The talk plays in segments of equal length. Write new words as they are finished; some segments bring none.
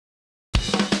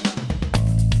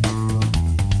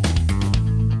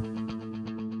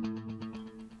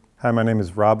Hi, my name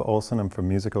is Rob Olson. I'm from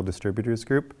Musical Distributors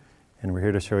Group, and we're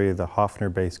here to show you the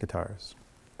Hofner bass guitars.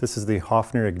 This is the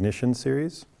Hofner Ignition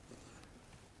series.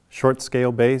 Short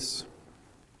scale bass,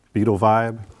 Beatle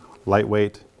vibe,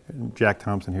 lightweight. Jack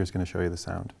Thompson here is going to show you the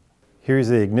sound. Here's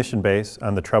the Ignition bass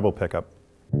on the treble pickup.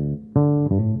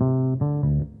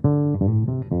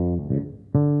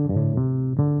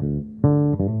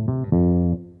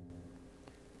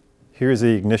 Here's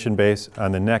the Ignition bass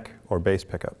on the neck or bass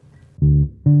pickup.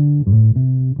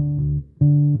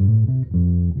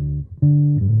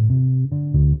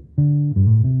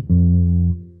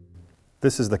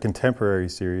 This is the Contemporary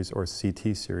series or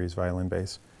CT series violin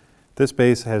bass. This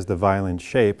bass has the violin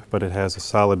shape, but it has a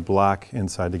solid block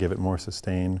inside to give it more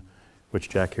sustain, which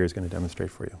Jack here is going to demonstrate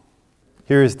for you.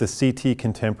 Here is the CT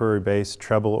Contemporary bass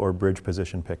treble or bridge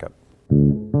position pickup.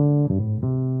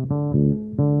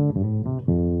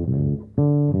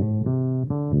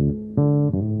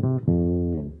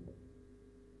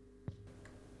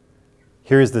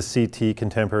 Here is the CT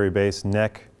Contemporary bass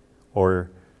neck or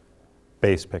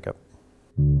bass pickup.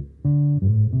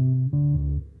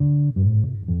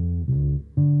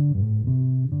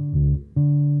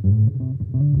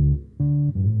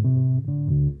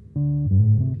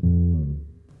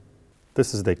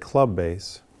 This is the club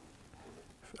bass,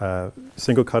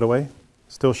 single cutaway,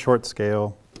 still short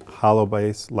scale, hollow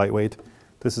bass, lightweight.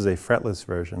 This is a fretless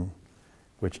version,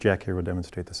 which Jack here will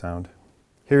demonstrate the sound.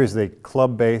 Here is the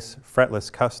club bass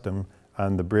fretless custom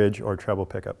on the bridge or treble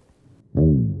pickup.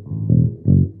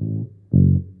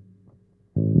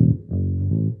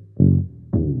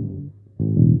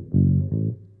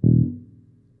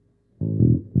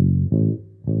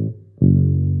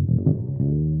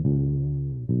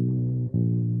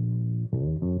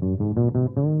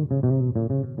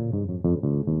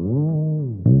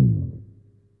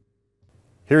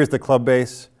 Here is the club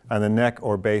bass on the neck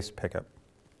or bass pickup.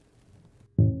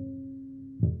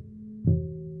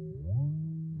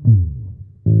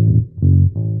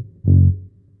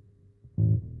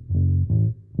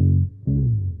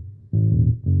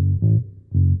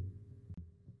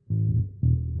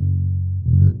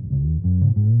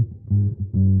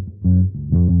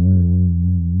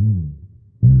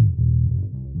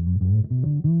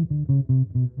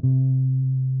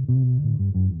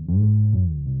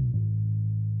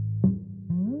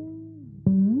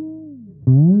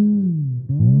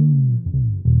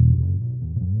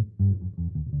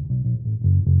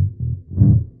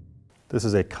 This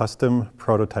is a custom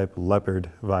prototype leopard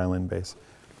violin bass.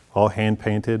 All hand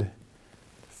painted,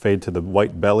 fade to the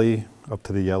white belly, up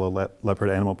to the yellow leopard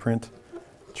animal print.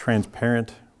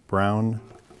 Transparent brown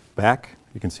back.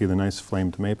 You can see the nice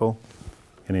flamed maple,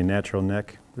 and a natural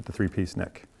neck with the three-piece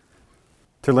neck.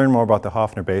 To learn more about the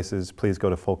Hofner basses, please go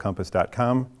to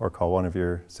fullcompass.com or call one of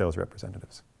your sales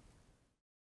representatives.